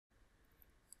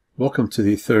Welcome to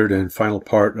the third and final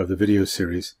part of the video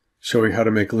series showing how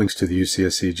to make links to the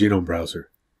UCSC Genome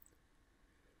Browser.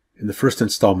 In the first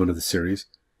installment of the series,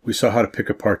 we saw how to pick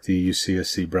apart the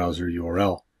UCSC browser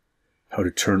URL, how to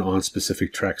turn on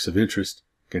specific tracks of interest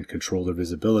and control their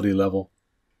visibility level,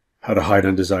 how to hide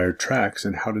undesired tracks,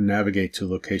 and how to navigate to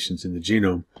locations in the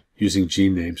genome using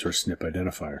gene names or SNP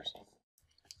identifiers.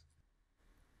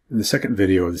 In the second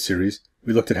video of the series,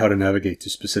 we looked at how to navigate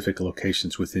to specific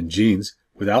locations within genes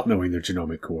without knowing their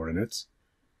genomic coordinates,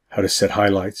 how to set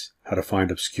highlights, how to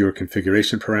find obscure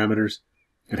configuration parameters,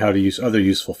 and how to use other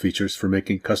useful features for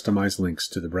making customized links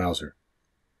to the browser.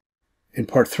 In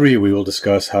part 3, we will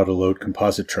discuss how to load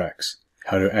composite tracks,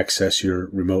 how to access your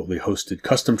remotely hosted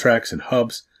custom tracks and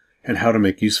hubs, and how to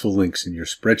make useful links in your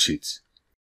spreadsheets.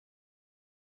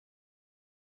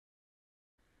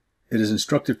 It is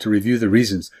instructive to review the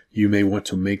reasons you may want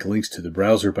to make links to the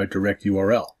browser by direct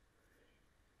URL.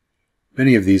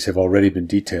 Many of these have already been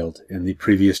detailed in the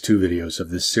previous 2 videos of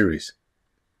this series.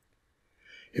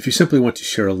 If you simply want to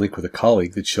share a link with a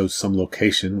colleague that shows some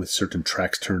location with certain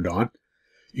tracks turned on,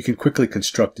 you can quickly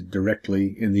construct it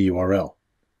directly in the URL.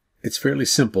 It's fairly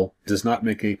simple, does not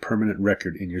make a permanent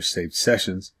record in your saved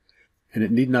sessions, and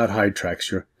it need not hide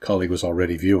tracks your colleague was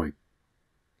already viewing.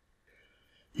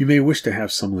 You may wish to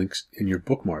have some links in your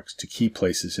bookmarks to key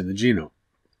places in the genome.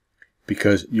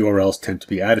 Because URLs tend to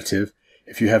be additive,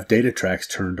 if you have data tracks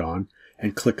turned on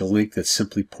and click a link that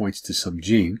simply points to some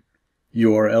gene,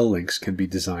 URL links can be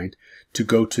designed to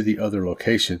go to the other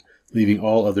location, leaving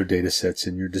all other data sets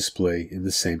in your display in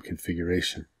the same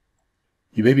configuration.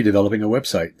 You may be developing a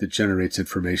website that generates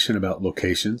information about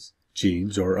locations,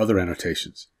 genes, or other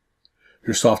annotations.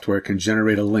 Your software can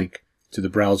generate a link to the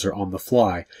browser on the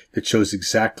fly that shows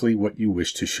exactly what you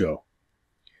wish to show.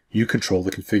 You control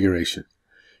the configuration.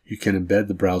 You can embed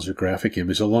the browser graphic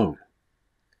image alone.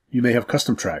 You may have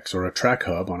custom tracks or a track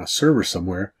hub on a server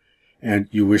somewhere, and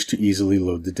you wish to easily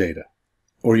load the data.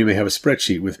 Or you may have a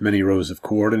spreadsheet with many rows of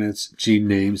coordinates, gene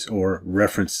names, or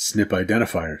reference SNP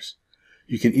identifiers.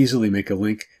 You can easily make a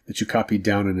link that you copy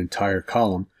down an entire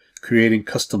column, creating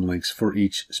custom links for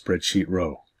each spreadsheet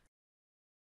row.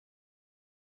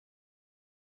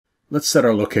 Let's set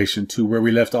our location to where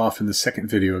we left off in the second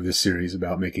video of this series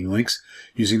about making links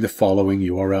using the following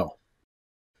URL.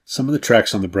 Some of the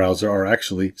tracks on the browser are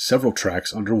actually several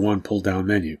tracks under one pull-down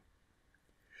menu.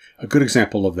 A good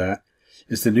example of that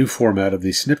is the new format of the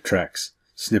SNP tracks,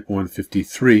 SNP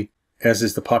 153, as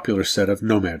is the popular set of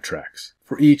Nomad tracks.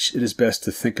 For each, it is best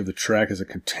to think of the track as a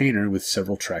container with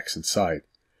several tracks inside.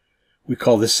 We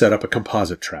call this setup a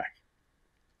composite track.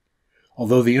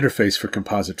 Although the interface for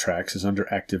composite tracks is under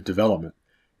active development,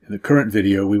 in the current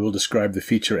video we will describe the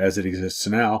feature as it exists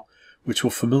now, which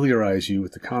will familiarize you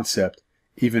with the concept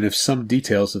even if some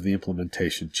details of the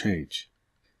implementation change.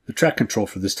 The track control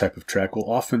for this type of track will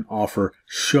often offer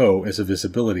Show as a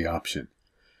visibility option.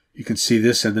 You can see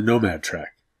this in the Nomad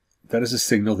track. That is a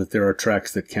signal that there are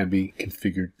tracks that can be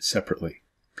configured separately.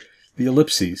 The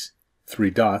ellipses, 3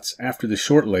 dots, after the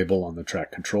short label on the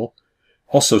track control,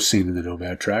 also seen in the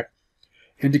Nomad track,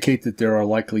 indicate that there are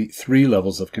likely 3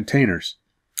 levels of containers,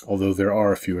 although there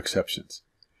are a few exceptions.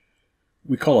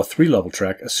 We call a 3-level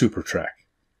track a super track.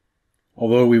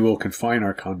 Although we will confine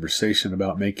our conversation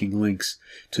about making links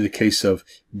to the case of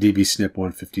DB-SNP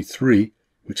 153,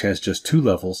 which has just 2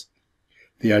 levels,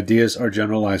 the ideas are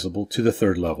generalizable to the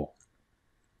 3rd level.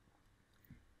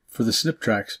 For the SNP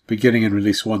tracks beginning in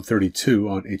release 132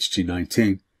 on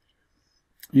HG19,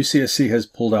 UCSC has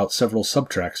pulled out several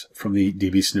subtracks from the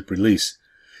DB-SNP release,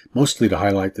 mostly to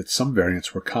highlight that some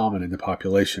variants were common in the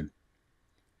population,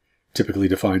 typically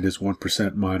defined as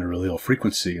 1% minor allele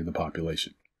frequency in the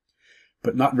population,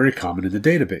 but not very common in the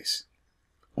database,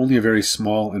 only a very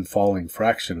small and falling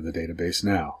fraction of the database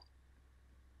now.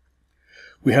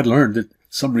 We had learned that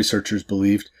some researchers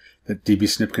believed that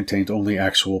DB-SNP contained only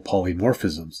actual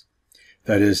polymorphisms,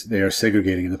 that is, they are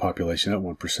segregating in the population at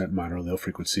 1% minor allele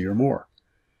frequency or more.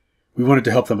 We wanted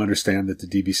to help them understand that the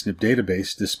DB-SNP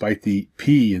database, despite the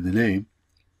P in the name,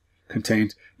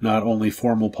 contained not only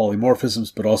formal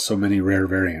polymorphisms but also many rare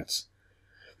variants.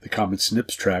 The Common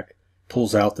SNPs track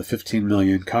pulls out the 15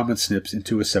 million common SNPs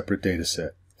into a separate dataset.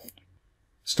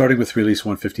 Starting with release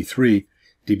 153,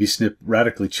 DB-SNP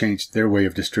radically changed their way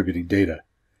of distributing data,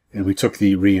 and we took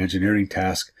the re-engineering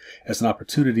task as an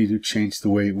opportunity to change the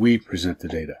way we present the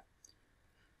data.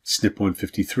 SNP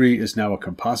 153 is now a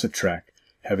composite track,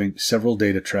 having several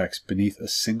data tracks beneath a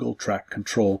single track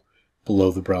control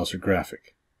below the browser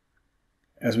graphic.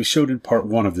 As we showed in part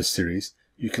 1 of this series,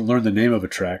 you can learn the name of a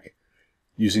track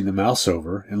using the mouse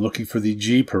over and looking for the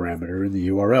G parameter in the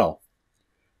URL.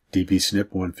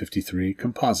 dbSNP153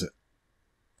 Composite.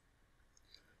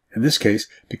 In this case,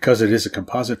 because it is a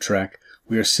composite track,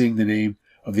 we are seeing the name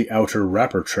of the outer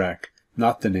wrapper track,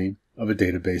 not the name of a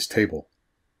database table.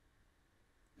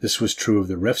 This was true of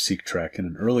the refseq track in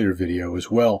an earlier video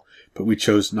as well, but we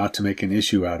chose not to make an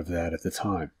issue out of that at the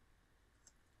time.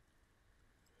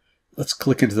 Let's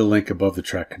click into the link above the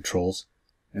track controls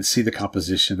and see the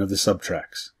composition of the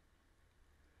subtracks.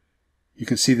 You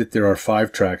can see that there are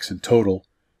 5 tracks in total,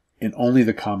 and only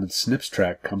the common SNPs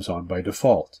track comes on by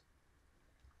default.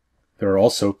 There are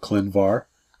also ClinVar,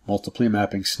 multiply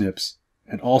mapping SNPs,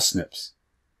 and all SNPs.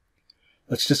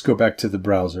 Let's just go back to the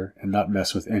browser and not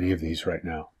mess with any of these right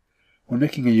now. When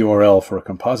making a URL for a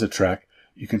composite track,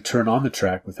 you can turn on the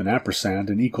track with an ampersand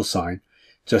and equal sign,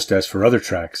 just as for other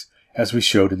tracks, as we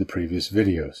showed in the previous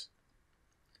videos.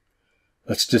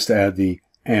 Let's just add the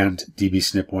and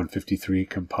dbSNP153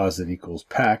 composite equals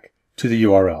pack to the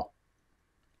URL.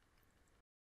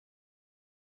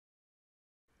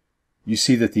 You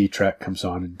see that the track comes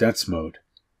on in dense mode,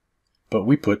 but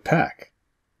we put pack.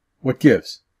 What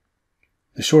gives?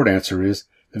 The short answer is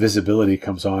the visibility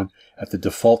comes on at the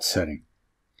default setting.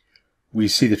 We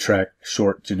see the track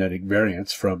short genetic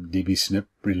variants from dbSNP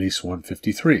release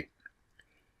 153.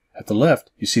 At the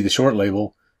left, you see the short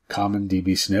label common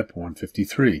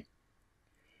dbSNP153.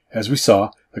 As we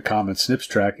saw, the common SNPs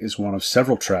track is one of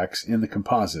several tracks in the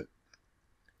composite.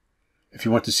 If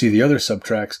you want to see the other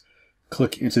subtracks,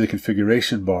 click into the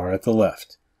configuration bar at the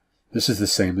left. This is the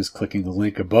same as clicking the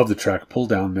link above the track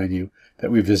pull-down menu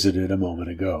that we visited a moment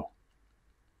ago.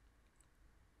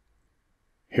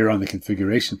 Here on the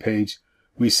configuration page,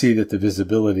 we see that the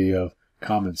visibility of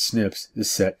common SNPs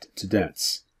is set to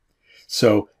dense.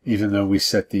 So even though we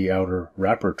set the outer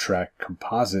wrapper track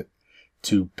composite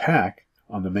to pack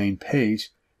on the main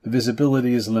page, the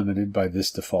visibility is limited by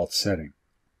this default setting.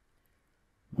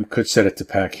 We could set it to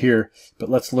pack here, but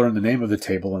let's learn the name of the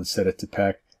table and set it to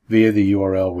pack via the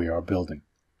URL we are building.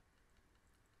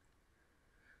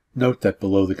 Note that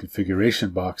below the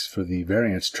configuration box for the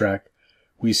variants track,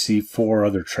 we see 4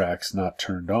 other tracks not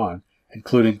turned on,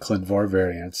 including ClinVar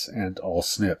variants and all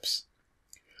SNPs.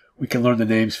 We can learn the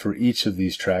names for each of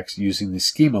these tracks using the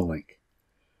schema link.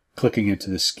 Clicking into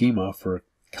the schema for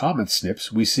common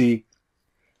SNPs, we see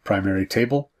primary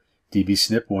table,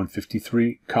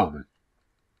 dbSNP153 common.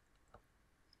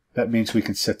 That means we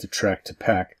can set the track to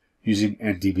pack using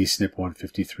and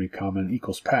dbSNP153 common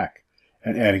equals pack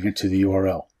and adding it to the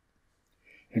URL.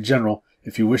 In general,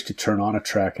 if you wish to turn on a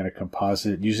track in a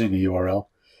composite using a URL,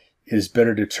 it is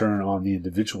better to turn on the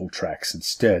individual tracks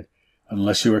instead,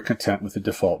 unless you are content with the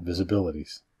default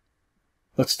visibilities.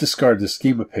 Let's discard the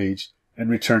schema page and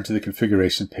return to the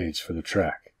configuration page for the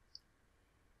track.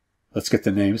 Let's get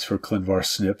the names for ClinVar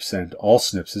SNPs and all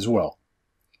SNPs as well.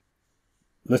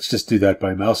 Let's just do that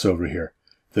by mouse over here,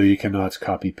 though you cannot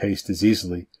copy-paste as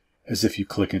easily as if you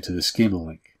click into the schema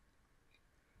link.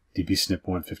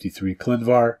 dbSNP153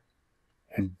 ClinVar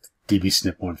and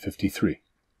dbSNP153.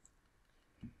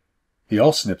 The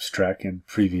All SNPs track in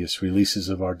previous releases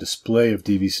of our display of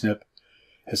dbSNP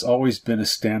has always been a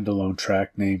standalone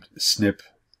track named SNP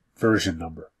version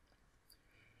number.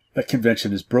 That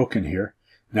convention is broken here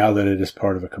now that it is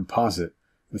part of a composite,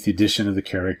 with the addition of the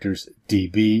characters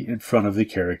db in front of the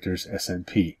characters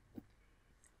snp.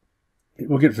 It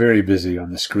will get very busy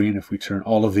on the screen if we turn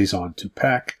all of these on to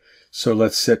pack, so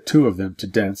let's set 2 of them to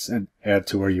dense and add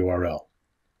to our URL.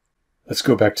 Let's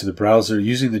go back to the browser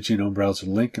using the Genome Browser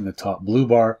link in the top blue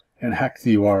bar and hack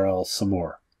the URL some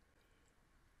more.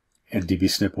 And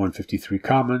dbSNP153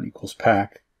 common equals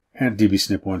pack, and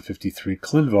dbSNP153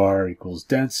 ClinVar equals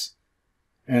dense,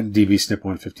 and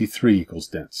dbSNP153 equals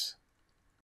dense.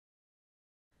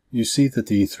 You see that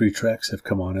the 3 tracks have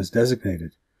come on as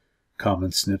designated: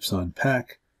 common SNPs on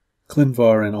pack,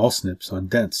 ClinVar and all SNPs on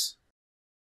dense.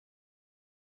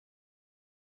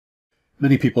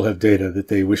 Many people have data that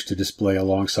they wish to display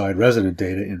alongside resident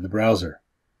data in the browser.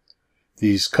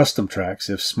 These custom tracks,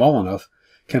 if small enough,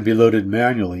 can be loaded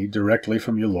manually directly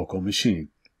from your local machine.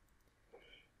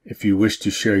 If you wish to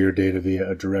share your data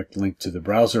via a direct link to the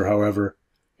browser, however,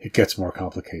 it gets more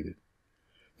complicated.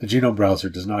 The Genome Browser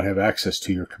does not have access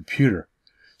to your computer,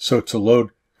 so to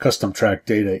load custom track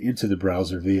data into the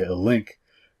browser via a link,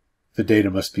 the data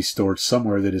must be stored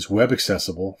somewhere that is web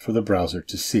accessible for the browser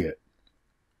to see it.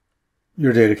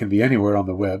 Your data can be anywhere on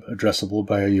the web, addressable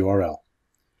by a URL.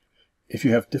 If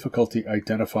you have difficulty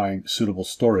identifying suitable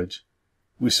storage,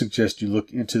 we suggest you look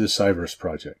into the Cyverse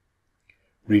project.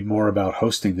 Read more about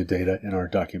hosting the data in our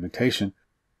documentation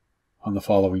on the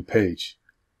following page,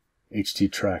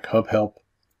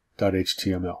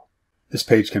 httrackhubhelp.html. This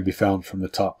page can be found from the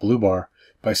top blue bar,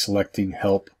 by selecting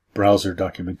Help, Browser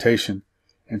Documentation,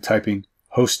 and typing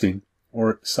Hosting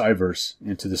or Cyverse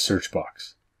into the search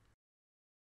box.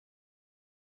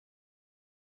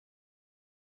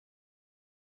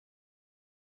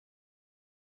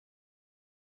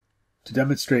 To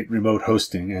demonstrate remote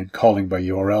hosting and calling by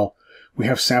URL, we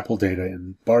have sample data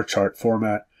in bar chart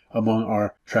format among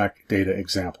our track data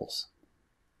examples.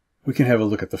 We can have a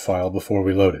look at the file before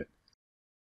we load it.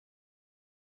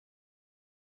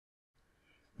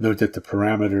 Note that the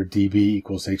parameter db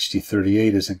equals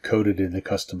ht38 is encoded in the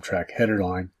custom track header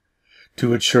line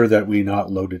to ensure that we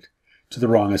not load it to the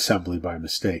wrong assembly by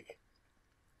mistake.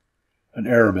 An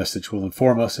error message will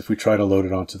inform us if we try to load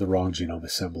it onto the wrong genome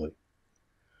assembly.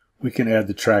 We can add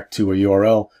the track to a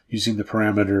URL using the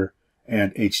parameter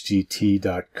and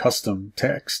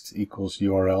hgt.customtext equals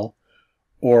URL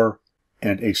or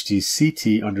and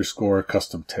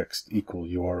hgct_customtext equal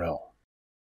URL.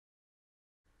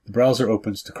 The browser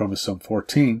opens to chromosome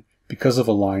 14 because of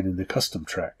a line in the custom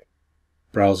track.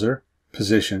 Browser,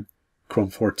 position,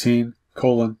 chrome14, :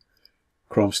 chrome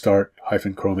start,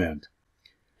 chrome end.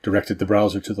 Directed the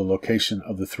browser to the location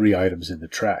of the 3 items in the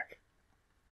track.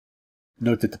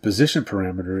 Note that the position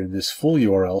parameter in this full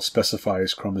URL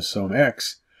specifies chromosome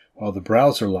X, while the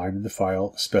browser line in the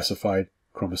file specified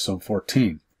chromosome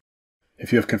 14.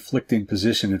 If you have conflicting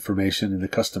position information in the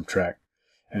custom track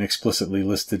and explicitly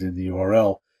listed in the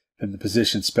URL, then the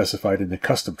position specified in the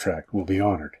custom track will be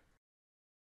honored.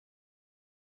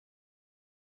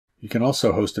 You can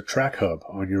also host a track hub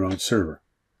on your own server.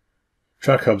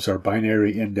 Track hubs are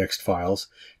binary indexed files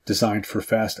designed for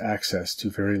fast access to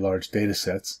very large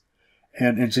datasets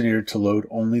and engineered to load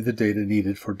only the data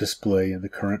needed for display in the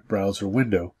current browser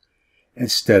window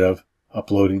instead of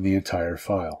uploading the entire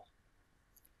file.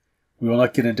 We will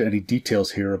not get into any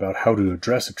details here about how to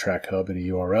address a track hub in a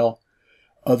URL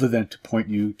other than to point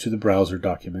you to the browser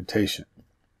documentation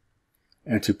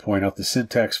and to point out the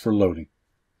syntax for loading.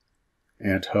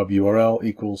 And hub URL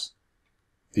equals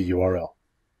the URL.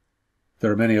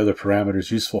 There are many other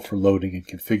parameters useful for loading and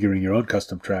configuring your own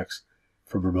custom tracks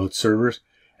from remote servers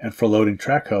and for loading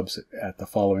track hubs at the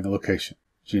following location: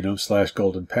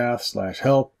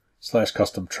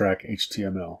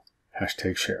 genome/goldenpath/help/custom-track-html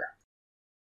 #share.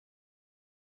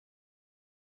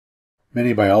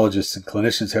 Many biologists and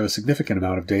clinicians have a significant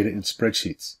amount of data in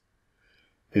spreadsheets.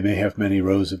 They may have many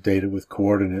rows of data with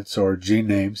coordinates or gene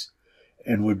names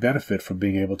and would benefit from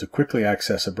being able to quickly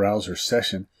access a browser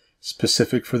session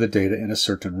specific for the data in a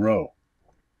certain row.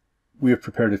 We have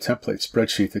prepared a template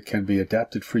spreadsheet that can be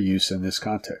adapted for use in this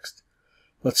context.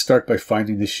 Let's start by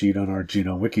finding the sheet on our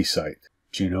Genome Wiki site,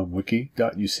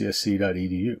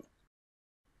 genomewiki.ucsc.edu.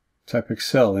 Type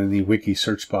Excel in the Wiki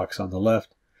search box on the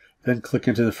left, then click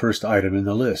into the first item in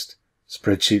the list,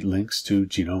 Spreadsheet Links to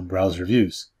Genome Browser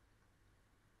Views.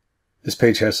 This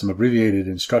page has some abbreviated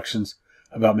instructions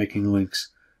about making links,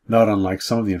 not unlike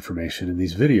some of the information in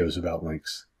these videos about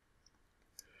links.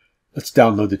 Let's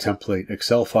download the template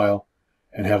Excel file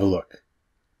and have a look.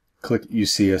 Click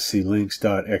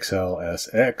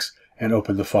ucsclinks.xlsx and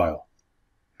open the file.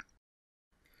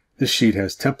 This sheet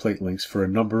has template links for a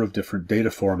number of different data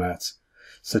formats,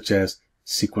 such as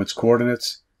sequence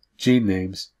coordinates, gene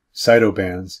names,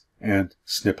 cytobands, and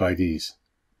SNP IDs.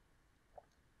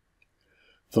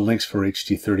 The links for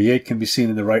HT38 can be seen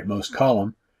in the rightmost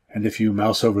column, and if you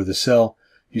mouse over the cell,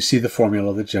 you see the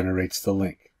formula that generates the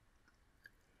link.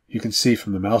 You can see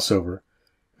from the mouse over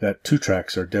that 2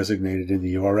 tracks are designated in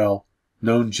the URL,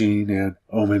 known gene and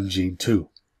omgene2.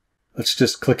 Let's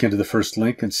just click into the first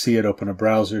link and see it open a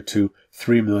browser to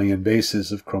 3 million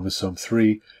bases of chromosome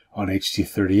 3 on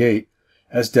HT38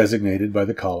 as designated by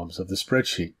the columns of the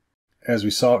spreadsheet. As we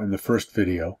saw in the first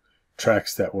video,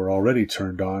 tracks that were already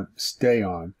turned on stay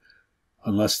on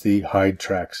unless the hide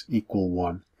tracks equal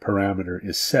 1 parameter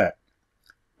is set,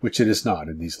 which it is not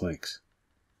in these links.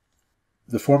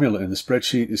 The formula in the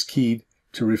spreadsheet is keyed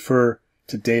to refer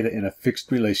to data in a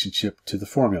fixed relationship to the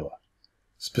formula.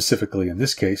 Specifically in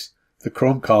this case, the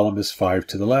Chrome column is 5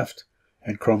 to the left,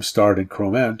 and Chrome start and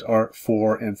Chrome end are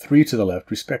 4 and 3 to the left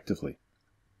respectively.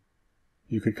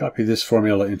 You could copy this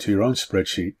formula into your own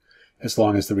spreadsheet as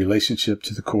long as the relationship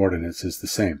to the coordinates is the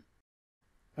same.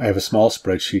 I have a small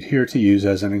spreadsheet here to use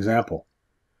as an example.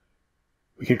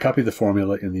 We can copy the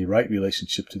formula in the right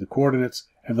relationship to the coordinates,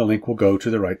 and the link will go to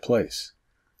the right place.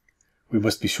 We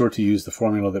must be sure to use the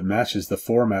formula that matches the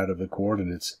format of the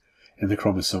coordinates in the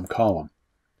chromosome column.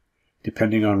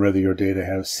 Depending on whether your data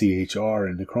have CHR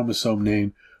in the chromosome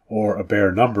name or a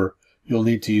bare number, you'll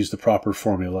need to use the proper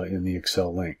formula in the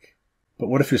Excel link. But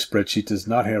what if your spreadsheet does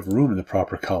not have room in the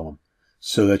proper column,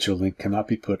 so that your link cannot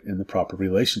be put in the proper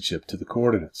relationship to the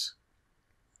coordinates?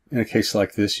 In a case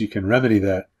like this, you can remedy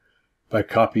that by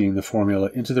copying the formula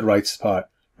into the right spot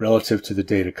relative to the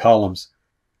data columns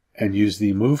and use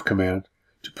the move command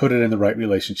to put it in the right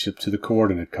relationship to the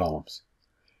coordinate columns.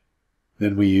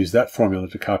 Then we use that formula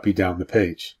to copy down the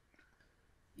page.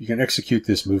 You can execute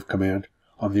this move command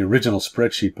on the original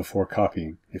spreadsheet before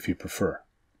copying, if you prefer.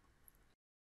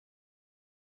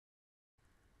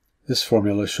 This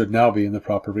formula should now be in the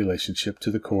proper relationship to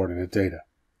the coordinate data.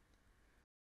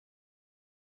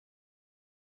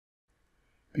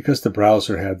 Because the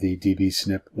browser had the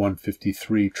dbSNP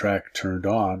 153 track turned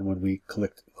on when we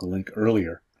clicked the link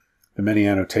earlier, the many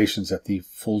annotations at the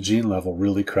full gene level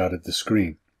really crowded the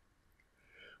screen.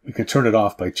 We can turn it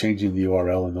off by changing the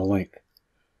URL in the link.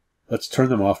 Let's turn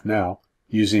them off now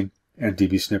using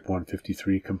dbSNP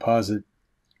 153 composite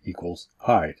equals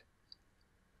hide.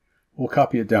 We'll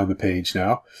copy it down the page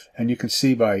now, and you can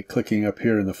see by clicking up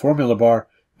here in the formula bar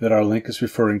that our link is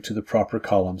referring to the proper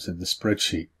columns in the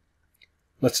spreadsheet.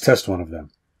 Let's test one of them.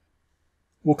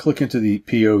 We'll click into the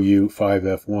POU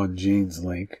 5F1 genes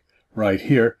link right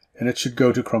here, and it should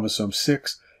go to chromosome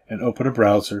 6 and open a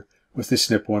browser with the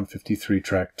SNP 153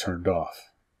 track turned off.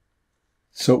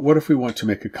 So what if we want to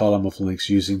make a column of links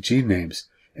using gene names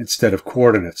instead of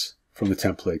coordinates from the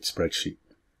template spreadsheet?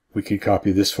 We can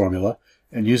copy this formula,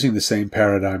 and using the same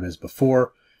paradigm as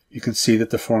before, you can see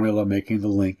that the formula making the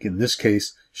link in this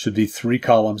case should be 3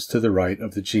 columns to the right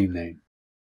of the gene name.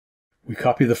 We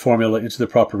copy the formula into the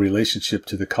proper relationship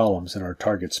to the columns in our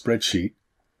target spreadsheet,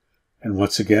 and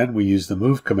once again we use the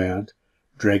move command,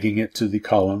 dragging it to the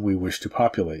column we wish to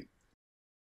populate.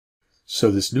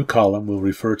 So this new column will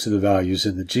refer to the values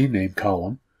in the gene name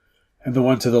column, and the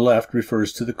one to the left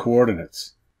refers to the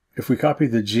coordinates. If we copy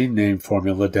the gene name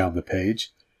formula down the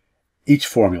page, each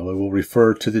formula will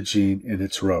refer to the gene in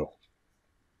its row.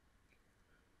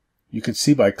 You can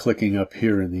see by clicking up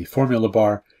here in the formula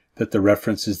bar that the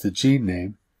reference is the gene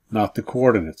name, not the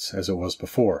coordinates, as it was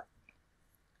before.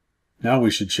 Now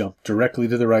we should jump directly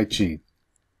to the right gene.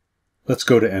 Let's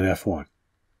go to NF1.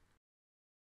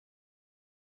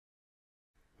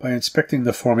 By inspecting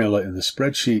the formula in the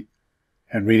spreadsheet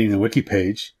and reading the wiki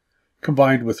page,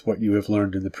 combined with what you have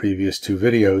learned in the previous 2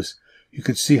 videos, you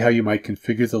can see how you might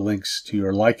configure the links to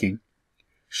your liking,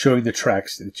 showing the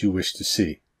tracks that you wish to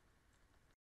see.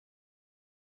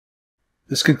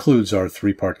 This concludes our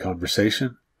 3-part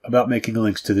conversation about making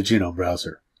links to the Genome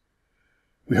Browser.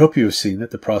 We hope you have seen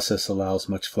that the process allows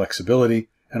much flexibility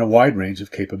and a wide range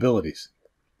of capabilities.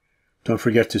 Don't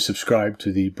forget to subscribe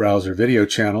to the Browser video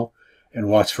channel and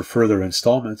watch for further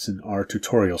installments in our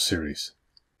tutorial series.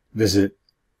 Visit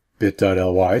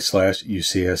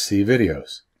bit.ly/UCSC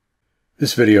videos.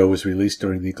 This video was released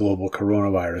during the global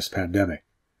coronavirus pandemic.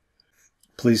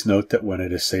 Please note that when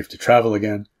it is safe to travel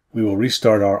again, we will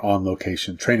restart our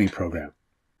on-location training program.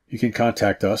 You can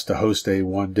contact us to host a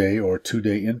 1-day or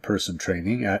 2-day in-person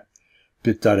training at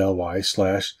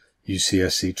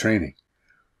bit.ly/UCSC training.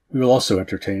 We will also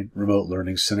entertain remote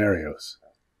learning scenarios.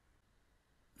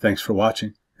 Thanks for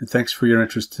watching, and thanks for your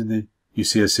interest in the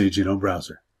UCSC Genome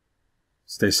Browser.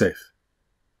 Stay safe.